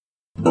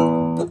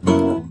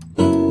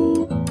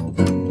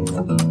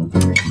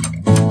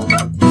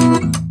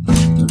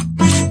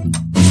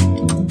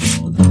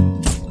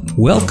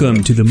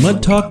Welcome to the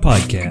Mud Talk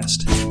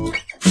Podcast,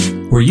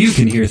 where you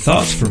can hear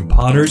thoughts from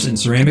potters and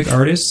ceramic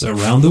artists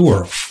around the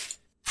world.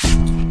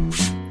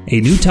 A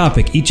new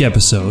topic each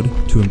episode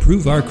to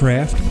improve our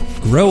craft,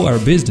 grow our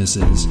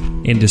businesses,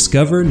 and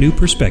discover new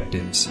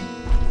perspectives.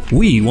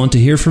 We want to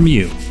hear from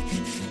you.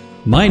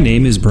 My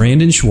name is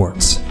Brandon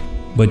Schwartz,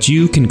 but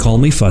you can call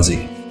me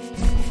Fuzzy.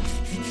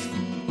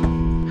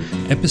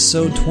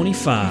 Episode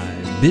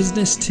 25,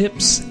 Business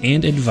Tips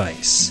and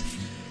Advice.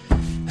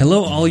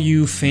 Hello all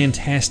you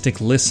fantastic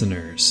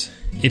listeners.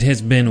 It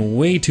has been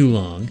way too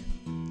long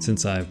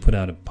since I've put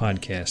out a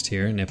podcast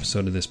here, an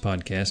episode of this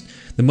podcast.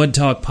 The Mud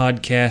Talk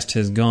podcast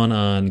has gone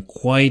on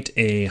quite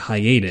a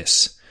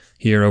hiatus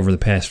here over the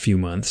past few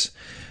months.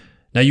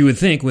 Now you would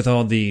think with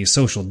all the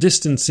social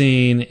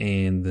distancing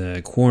and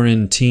the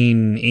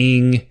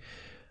quarantining,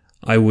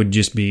 I would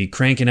just be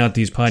cranking out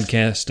these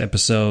podcast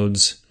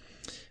episodes,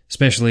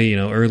 especially,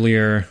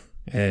 earlier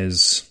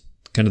as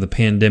kind of the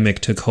pandemic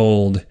took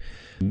hold.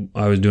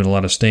 I was doing a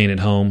lot of staying at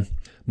home.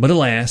 But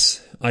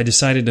alas, I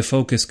decided to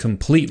focus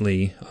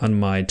completely on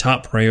my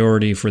top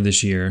priority for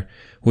this year,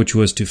 which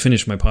was to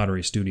finish my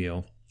pottery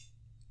studio.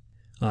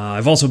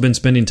 I've also been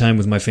spending time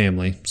with my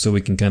family, so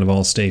we can kind of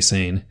all stay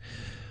sane.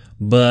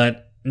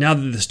 But now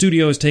that the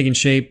studio is taking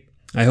shape,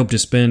 I hope to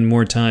spend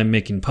more time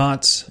making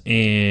pots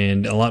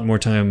and a lot more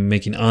time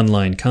making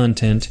online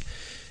content,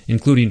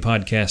 including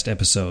podcast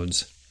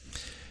episodes.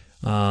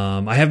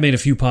 I have made a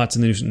few pots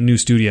in the new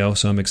studio,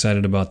 so I'm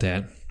excited about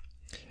that.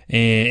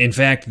 And in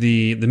fact,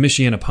 the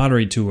Michiana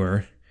Pottery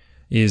Tour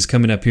is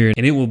coming up here,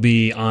 and it will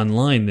be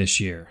online this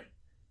year.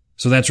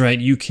 So that's right,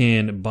 you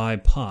can buy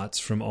pots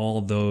from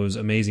all those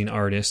amazing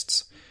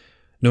artists,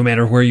 no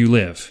matter where you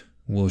live.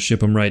 We'll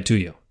ship them right to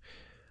you.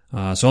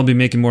 So I'll be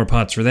making more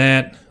pots for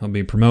that. I'll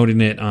be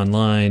promoting it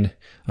online.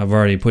 I've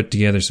already put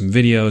together some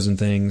videos and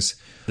things.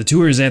 The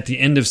tour is at the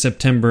end of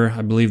September,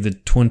 I believe the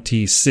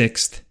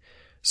 26th.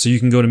 So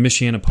you can go to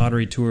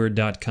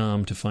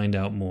MichianaPotteryTour.com to find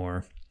out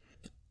more.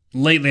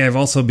 Lately, I've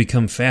also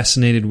become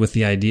fascinated with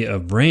the idea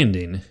of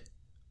branding,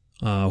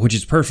 which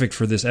is perfect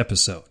for this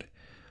episode.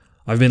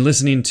 I've been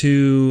listening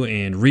to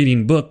and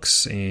reading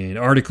books and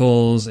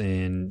articles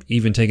and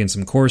even taking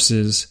some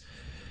courses.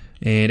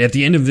 And at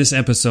the end of this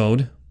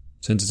episode,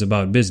 since it's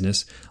about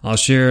business, I'll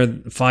share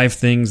 5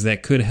 things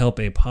that could help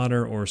a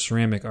potter or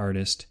ceramic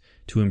artist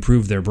to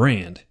improve their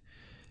brand.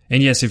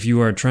 And yes, if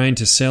you are trying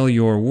to sell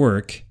your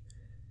work,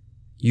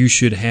 you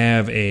should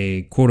have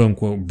a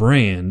quote-unquote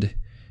brand,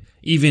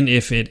 even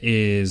if it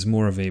is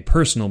more of a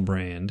personal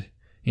brand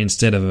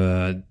instead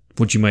of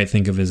what you might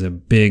think of as a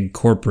big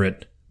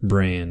corporate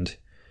brand.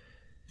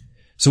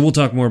 So we'll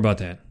talk more about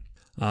that.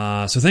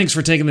 So thanks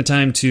for taking the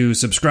time to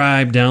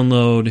subscribe,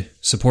 download,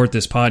 support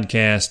this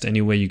podcast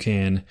any way you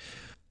can.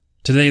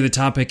 Today the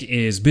topic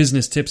is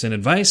business tips and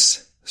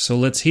advice. So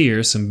let's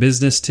hear some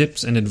business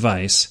tips and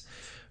advice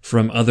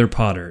from other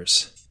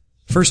potters.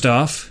 First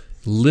off,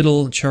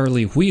 Little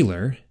Charlie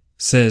Wheeler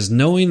says,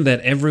 knowing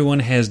that everyone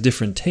has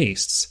different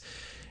tastes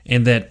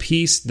and that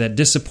piece that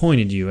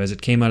disappointed you as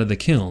it came out of the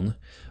kiln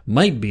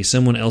might be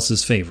someone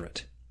else's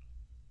favorite.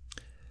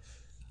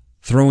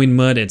 Throwing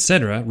Mud,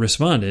 etc.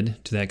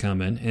 responded to that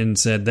comment and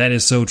said, that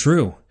is so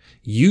true.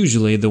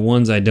 Usually the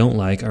ones I don't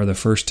like are the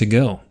first to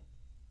go.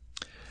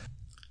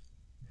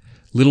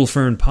 Little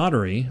Fern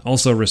Pottery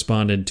also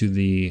responded to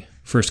the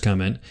first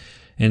comment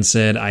and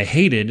said, I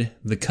hated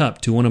the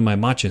cup to one of my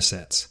matcha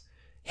sets.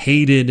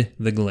 Hated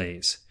the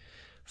glaze.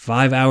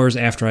 5 hours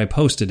after I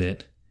posted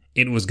it,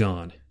 it was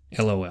gone.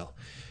 LOL.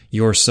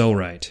 You're so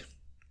right.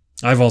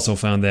 I've also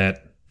found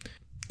that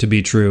to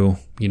be true.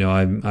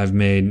 I've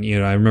made,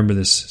 I remember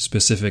this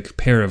specific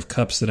pair of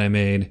cups that I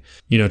made,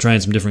 trying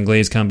some different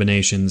glaze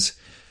combinations.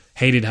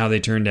 Hated how they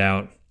turned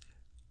out.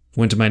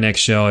 Went to my next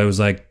show. It was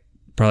like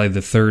probably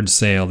the third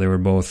sale. They were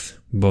both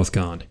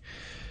gone.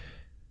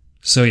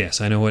 So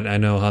yes, I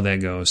know how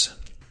that goes.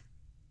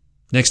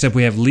 Next up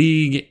we have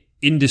League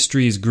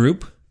Industries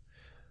Group.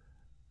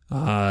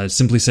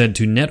 Simply said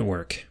to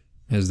network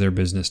as their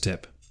business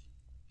tip.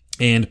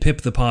 And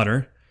Pip the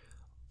Potter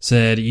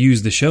said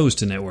use the shows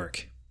to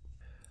network.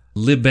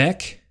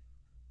 Libeck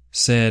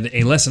said,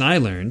 a lesson I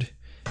learned,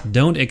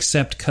 don't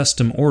accept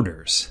custom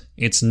orders.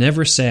 It's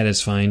never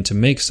satisfying to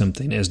make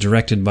something as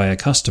directed by a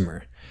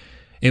customer.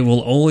 It will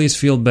always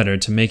feel better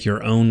to make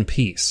your own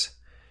piece.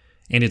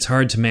 And it's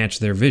hard to match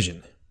their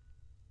vision.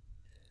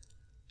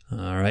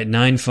 All right,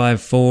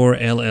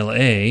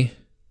 954LLA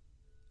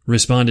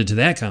responded to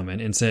that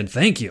comment and said,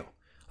 thank you.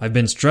 I've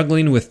been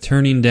struggling with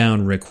turning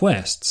down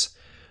requests,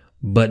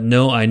 but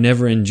no, I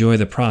never enjoy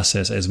the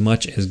process as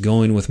much as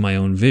going with my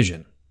own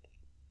vision.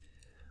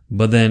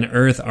 But then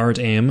Earth Art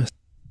Am,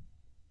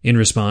 in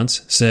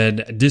response,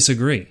 said,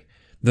 disagree.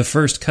 The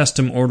first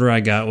custom order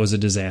I got was a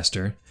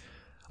disaster.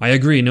 I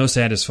agree, no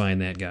satisfying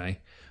that guy,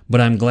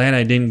 but I'm glad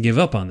I didn't give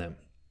up on them.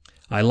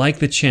 I like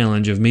the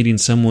challenge of meeting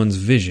someone's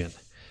vision.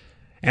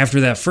 After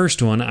that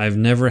first one, I've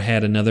never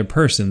had another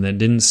person that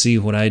didn't see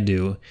what I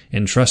do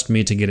and trust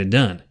me to get it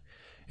done.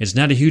 It's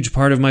not a huge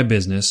part of my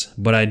business,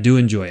 but I do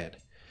enjoy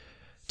it.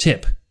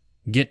 Tip: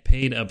 get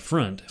paid up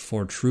front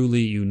for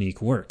truly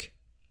unique work.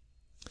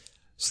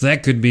 So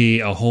that could be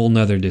a whole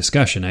nother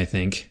discussion, I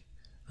think.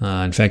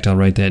 In fact, I'll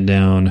write that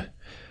down.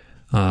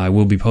 I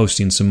will be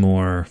posting some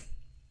more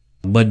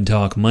Mud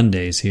Talk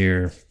Mondays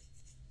here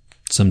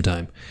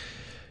sometime.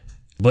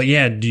 But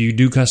yeah, do you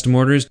do custom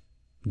orders?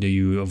 Do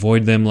you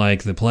avoid them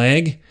like the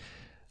plague?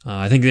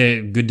 I think they're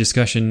a good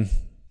discussion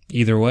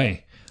either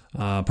way.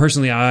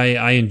 Personally,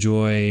 I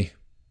enjoy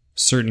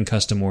certain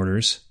custom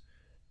orders.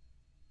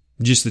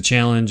 Just the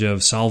challenge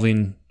of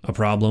solving a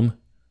problem,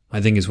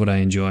 I think, is what I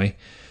enjoy.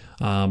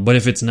 But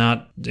if it's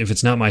not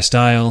my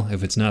style,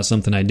 if it's not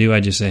something I do, I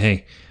just say,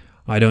 hey,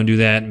 I don't do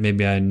that.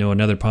 Maybe I know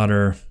another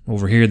potter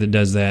over here that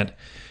does that,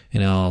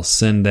 and I'll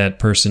send that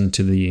person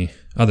to the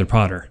other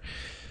potter.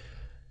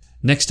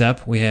 Next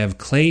up, we have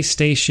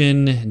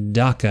Claystation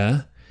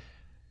Daka,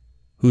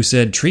 who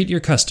said, treat your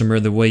customer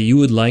the way you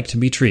would like to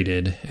be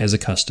treated as a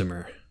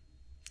customer.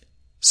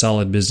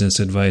 Solid business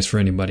advice for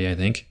anybody, I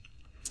think.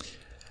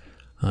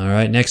 All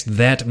right, next,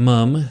 That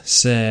Mum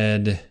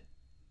said,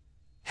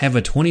 have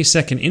a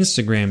 20-second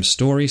Instagram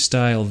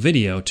story-style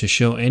video to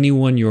show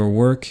anyone your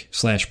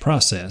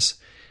work/process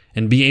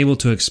and be able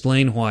to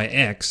explain why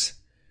X,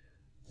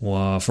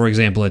 well, for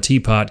example, a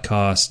teapot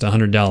cost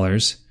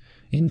 $100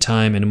 in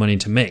time and money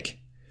to make.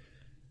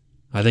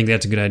 I think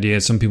that's a good idea.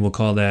 Some people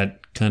call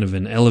that kind of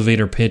an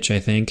elevator pitch, I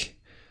think.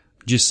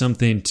 Just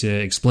something to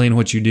explain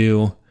what you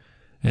do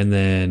and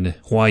then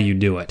why you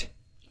do it.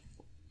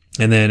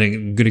 And then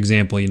a good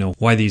example,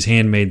 why these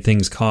handmade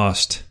things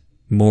cost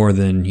more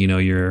than,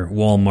 your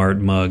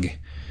Walmart mug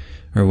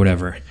or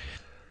whatever.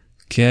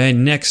 Okay,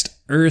 next,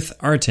 Earth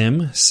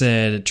Artem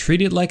said,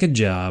 treat it like a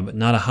job,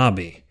 not a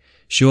hobby.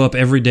 Show up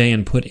every day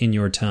and put in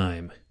your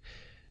time.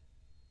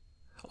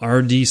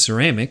 RD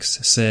Ceramics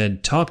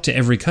said, talk to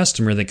every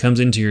customer that comes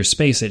into your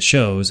space at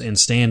shows and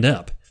stand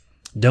up.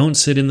 Don't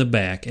sit in the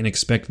back and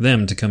expect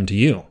them to come to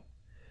you.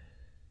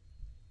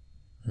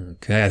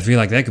 Okay, I feel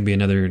like that could be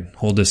another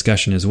whole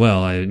discussion as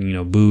well.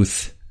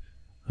 Booth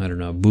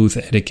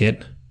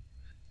etiquette,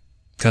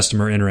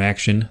 customer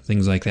interaction,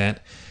 things like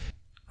that.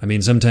 I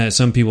mean, sometimes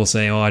some people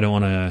say, "Oh, I don't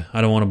want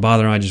to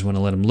bother them. I just want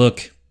to let them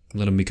look,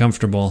 let them be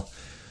comfortable."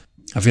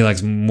 I feel like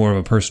it's more of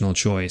a personal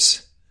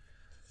choice.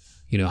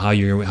 How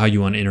you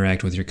want to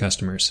interact with your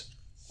customers.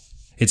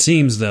 It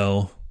seems,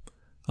 though,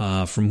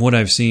 from what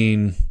I've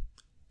seen,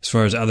 as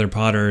far as other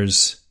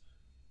potters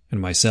and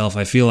myself,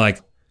 I feel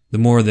like the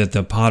more that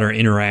the potter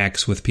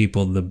interacts with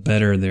people, the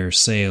better their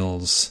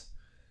sales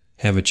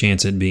have a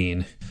chance at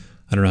being.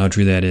 I don't know how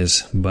true that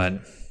is,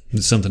 but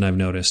it's something I've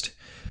noticed.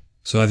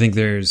 So I think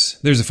there's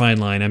a fine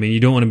line. I mean, you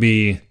don't want to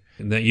be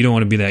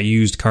that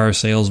used car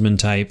salesman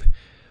type,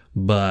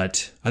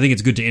 but I think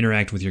it's good to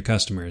interact with your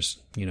customers.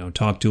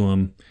 Talk to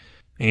them,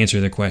 answer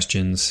their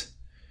questions,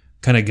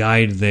 kind of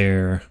guide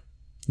their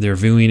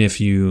viewing if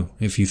you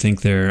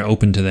think they're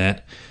open to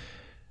that.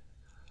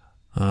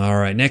 All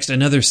right, next,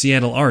 another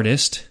Seattle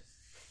artist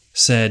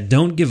said,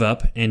 don't give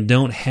up and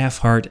don't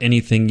half-heart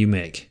anything you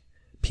make.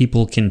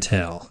 People can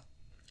tell.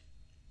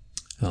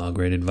 Oh,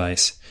 great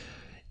advice.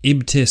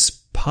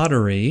 Ibtis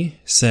Pottery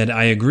said,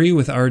 I agree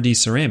with RD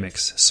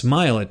Ceramics.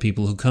 Smile at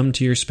people who come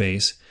to your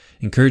space.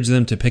 Encourage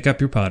them to pick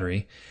up your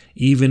pottery,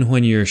 even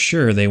when you're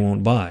sure they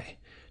won't buy.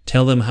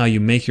 Tell them how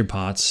you make your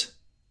pots,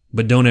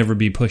 but don't ever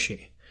be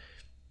pushy.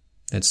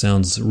 That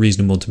sounds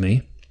reasonable to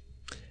me.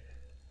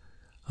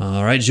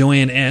 All right,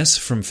 Joanne S.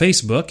 from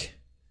Facebook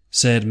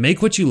said,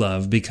 make what you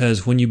love,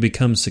 because when you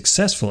become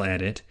successful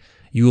at it,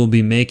 you will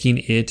be making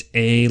it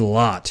a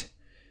lot.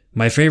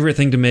 My favorite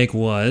thing to make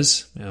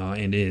was,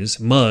 and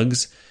is,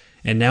 mugs,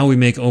 and now we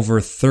make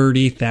over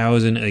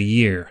 30,000 a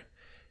year.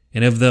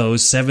 And of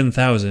those,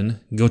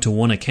 7,000 go to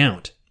one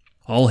account,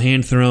 all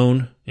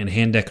hand-thrown and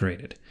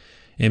hand-decorated.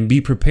 And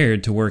be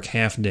prepared to work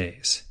half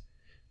days.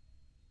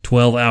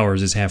 12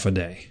 hours is half a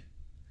day.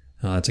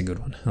 Oh, that's a good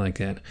one. I like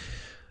that.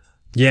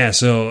 Yeah,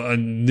 so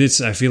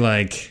I feel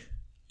like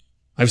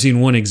I've seen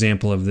one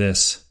example of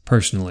this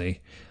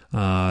personally.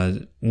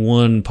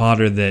 One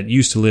potter that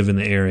used to live in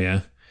the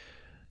area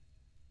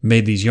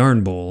made these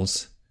yarn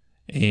bowls,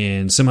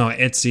 and somehow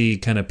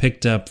Etsy kind of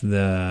picked up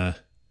the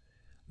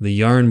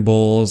yarn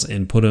bowls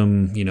and put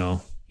them, the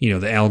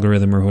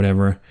algorithm or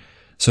whatever,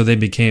 so they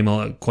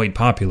became quite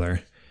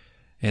popular.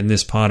 And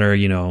this potter,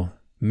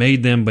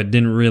 made them but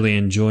didn't really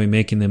enjoy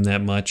making them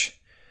that much,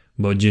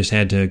 but just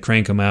had to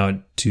crank them out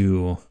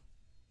to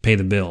pay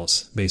the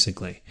bills,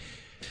 basically.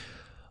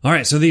 All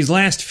right, so these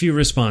last few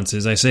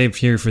responses I saved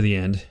here for the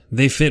end.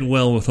 They fit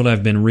well with what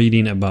I've been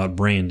reading about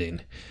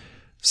branding.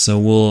 So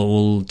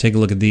we'll take a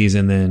look at these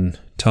and then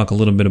talk a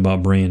little bit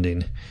about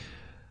branding.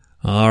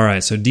 All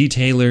right, so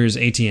Detailers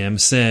ATM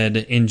said,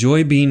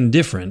 enjoy being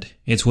different.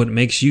 It's what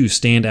makes you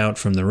stand out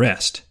from the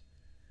rest.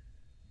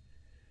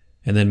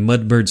 And then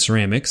Mudbird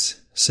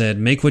Ceramics said,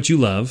 make what you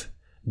love.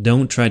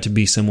 Don't try to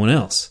be someone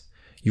else.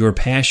 Your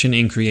passion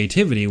and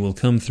creativity will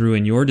come through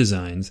in your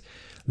designs,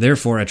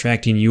 therefore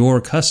attracting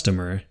your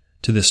customer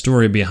to the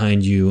story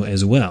behind you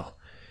as well.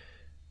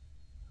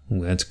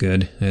 Ooh, that's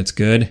good. That's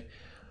good.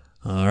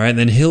 All right,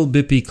 then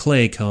Hillbippy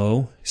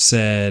Clayco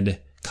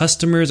said,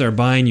 customers are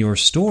buying your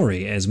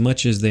story as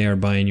much as they are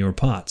buying your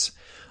pots.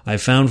 I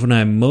found when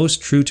I'm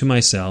most true to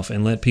myself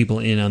and let people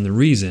in on the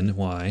reason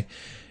why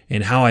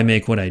and how I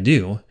make what I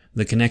do,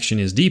 the connection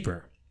is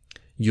deeper.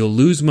 You'll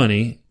lose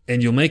money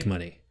and you'll make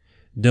money.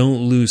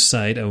 Don't lose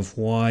sight of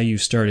why you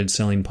started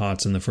selling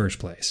pots in the first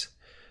place.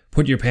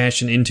 Put your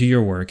passion into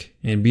your work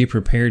and be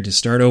prepared to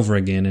start over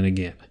again and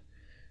again.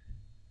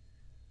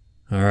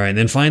 All right,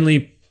 then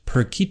finally,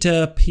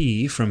 Perkita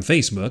P from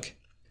Facebook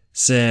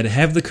said,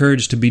 have the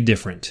courage to be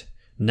different.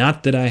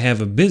 Not that I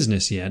have a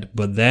business yet,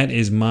 but that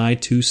is my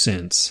 2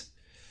 cents.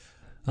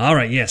 All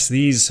right, yes,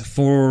 these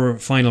 4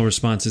 final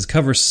responses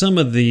cover some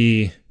of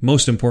the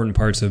most important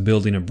parts of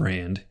building a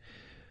brand,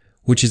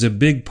 which is a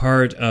big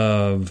part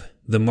of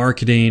the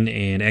marketing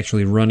and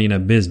actually running a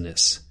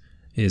business,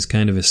 is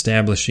kind of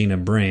establishing a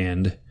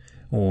brand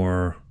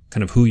or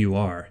kind of who you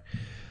are.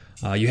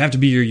 You have to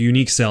be your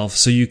unique self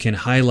so you can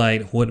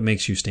highlight what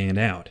makes you stand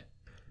out.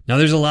 Now,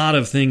 there's a lot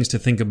of things to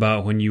think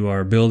about when you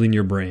are building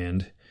your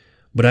brand,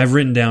 but I've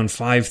written down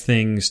 5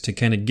 things to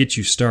kind of get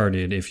you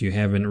started if you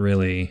haven't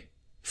really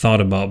thought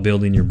about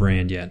building your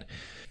brand yet.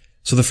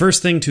 So the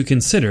first thing to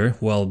consider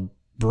while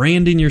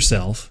branding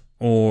yourself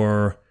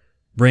or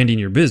branding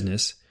your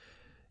business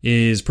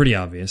is pretty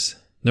obvious.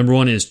 Number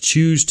 1 is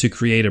choose to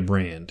create a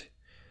brand.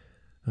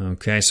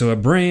 Okay, so a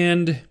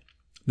brand,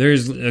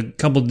 there's a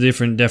couple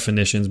different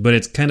definitions, but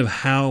it's kind of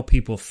how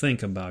people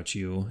think about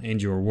you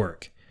and your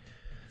work.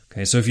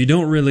 Okay, so if you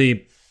don't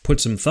really put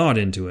some thought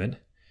into it,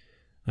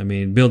 I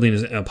mean,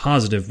 building a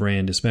positive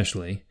brand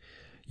especially,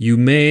 you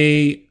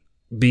may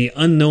be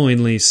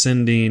unknowingly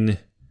sending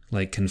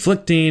like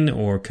conflicting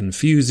or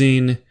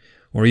confusing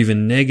or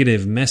even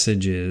negative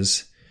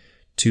messages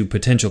to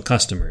potential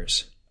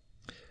customers.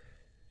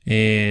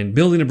 And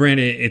building a brand,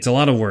 it's a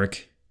lot of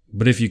work,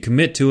 but if you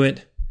commit to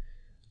it,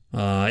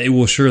 it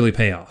will surely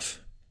pay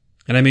off.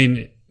 And I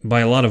mean,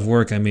 by a lot of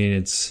work, I mean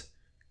it's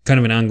kind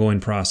of an ongoing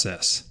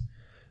process.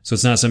 So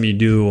it's not something you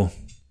do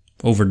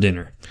over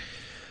dinner.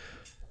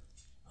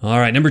 All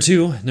right, number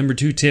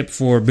two tip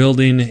for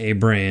building a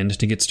brand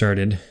to get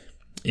started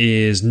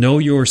is know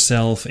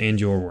yourself and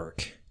your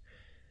work.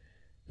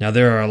 Now,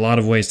 there are a lot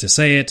of ways to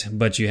say it,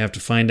 but you have to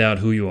find out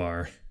who you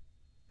are.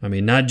 I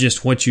mean, not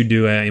just what you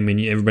do. I mean,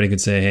 everybody could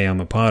say, hey,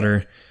 I'm a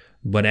potter,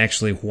 but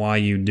actually why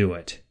you do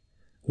it.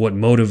 What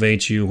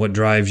motivates you, what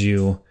drives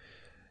you,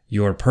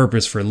 your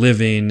purpose for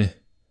living,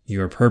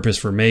 your purpose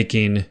for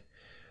making,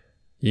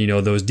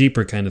 those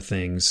deeper kind of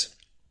things.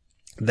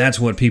 That's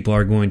what people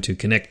are going to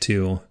connect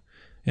to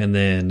and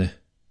then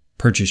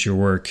purchase your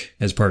work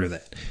as part of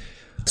that.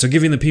 So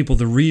giving the people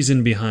the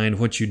reason behind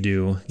what you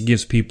do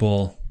gives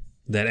people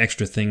that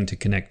extra thing to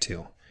connect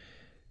to.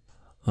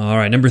 All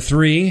right, number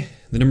 3.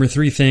 The number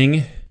 3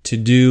 thing to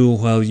do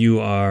while you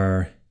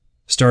are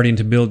starting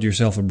to build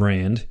yourself a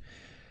brand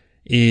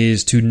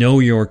is to know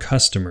your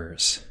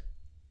customers.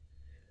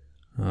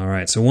 All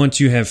right, so once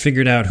you have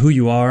figured out who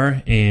you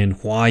are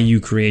and why you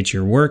create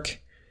your work,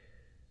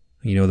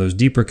 those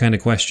deeper kind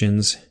of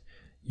questions,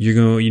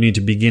 you need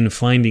to begin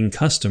finding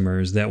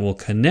customers that will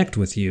connect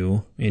with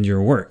you and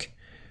your work.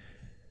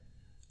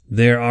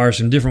 There are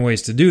some different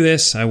ways to do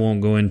this. I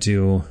won't go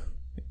into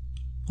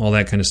all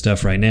that kind of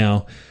stuff right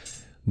now,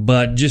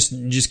 but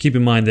just keep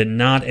in mind that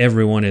not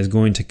everyone is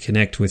going to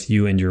connect with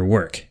you and your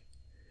work.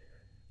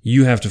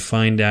 You have to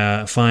find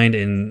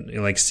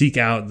and seek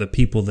out the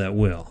people that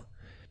will.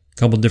 A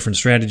couple different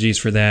strategies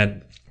for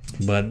that,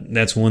 but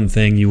that's one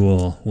thing you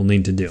will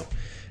need to do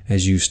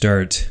as you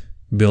start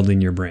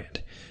building your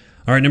brand.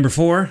 All right, number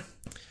 4.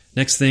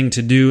 Next thing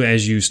to do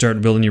as you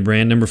start building your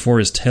brand, number 4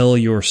 is tell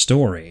your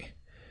story.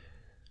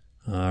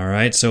 All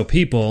right, so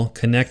people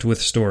connect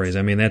with stories.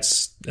 I mean,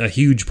 that's a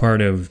huge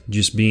part of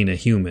just being a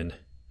human.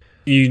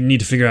 You need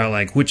to figure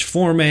out which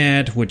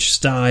format, which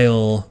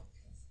style,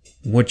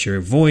 what your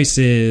voice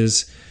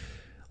is,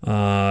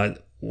 how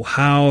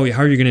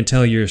are you going to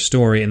tell your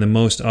story in the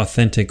most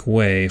authentic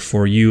way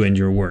for you and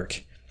your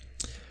work.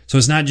 So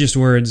it's not just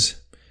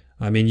words.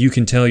 I mean, you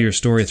can tell your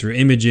story through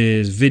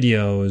images,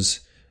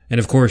 videos, and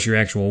of course your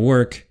actual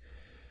work.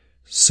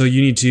 So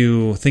you need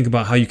to think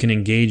about how you can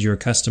engage your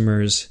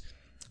customers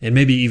and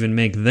maybe even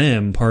make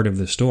them part of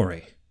the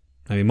story.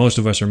 I mean, most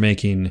of us are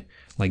making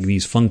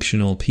these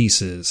functional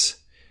pieces.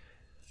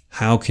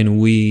 How can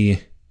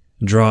we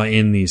draw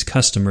in these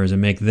customers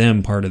and make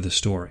them part of the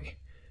story?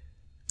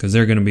 Because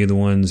they're going to be the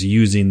ones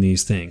using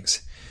these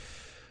things.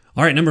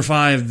 All right, number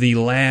 5, the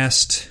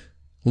last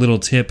little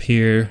tip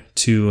here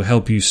to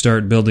help you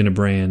start building a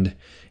brand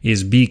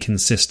is be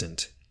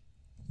consistent.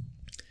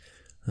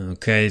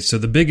 Okay, so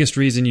the biggest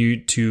reason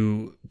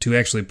to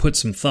actually put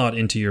some thought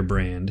into your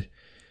brand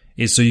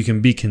is so you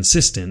can be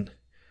consistent,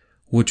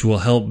 which will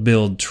help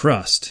build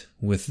trust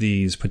with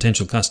these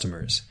potential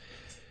customers.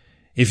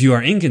 If you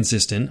are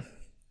inconsistent,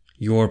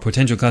 your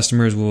potential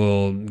customers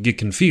will get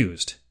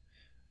confused,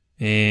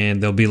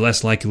 and they'll be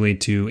less likely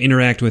to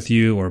interact with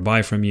you or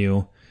buy from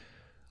you.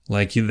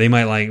 They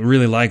might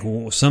really like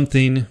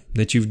something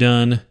that you've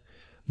done,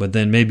 but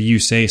then maybe you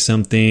say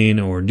something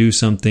or do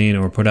something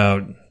or put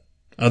out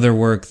other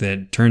work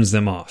that turns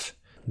them off.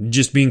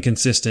 Just being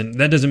consistent.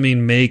 That doesn't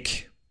mean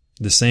make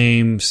the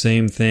same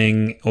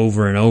thing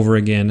over and over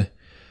again.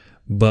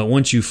 But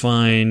once you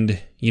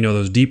find,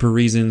 those deeper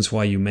reasons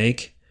why you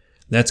make,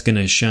 that's going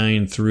to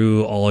shine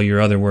through all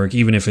your other work,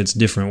 even if it's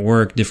different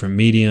work, different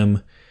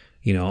medium,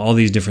 all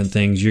these different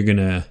things,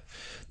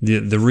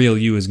 the real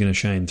you is going to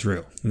shine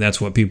through. That's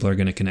what people are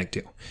going to connect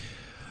to.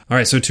 All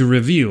right, so to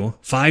review,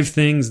 5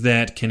 things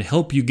that can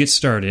help you get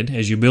started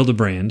as you build a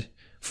brand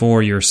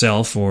for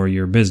yourself or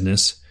your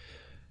business.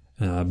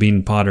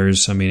 Bean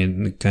Potters,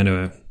 kind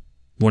of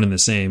one and the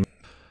same.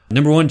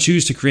 Number 1,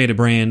 choose to create a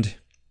brand.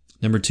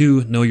 Number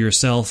 2, know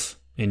yourself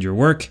and your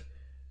work.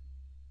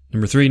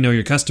 Number 3, know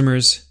your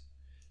customers.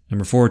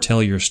 Number 4,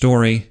 tell your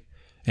story.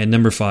 And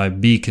number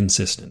 5, be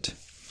consistent.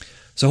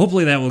 So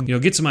hopefully that will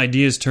get some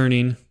ideas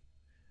turning.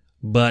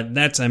 But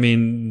that's,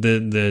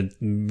 the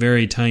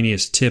very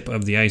tiniest tip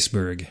of the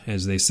iceberg,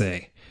 as they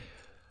say.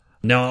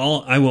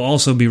 Now, I will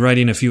also be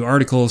writing a few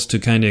articles to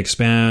kind of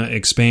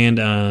expand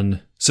on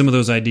some of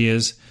those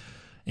ideas,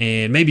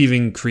 and maybe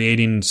even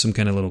creating some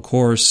kind of little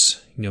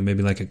course,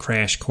 maybe like a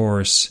crash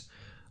course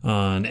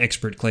on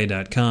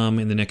expertclay.com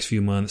in the next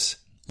few months.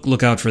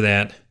 Look out for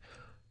that.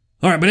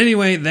 All right, but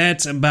anyway,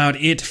 that's about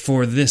it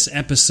for this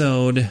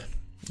episode.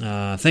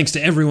 Thanks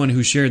to everyone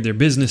who shared their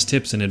business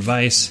tips and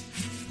advice.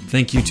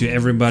 Thank you to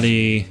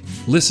everybody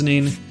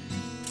listening.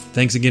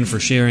 Thanks again for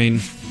sharing.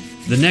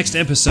 The next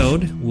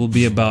episode will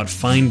be about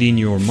finding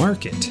your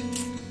market.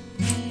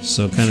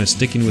 So kind of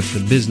sticking with the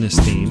business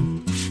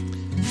theme.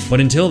 But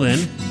until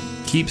then,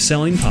 keep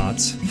selling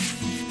pots,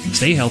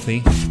 stay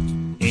healthy,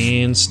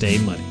 and stay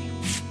muddy.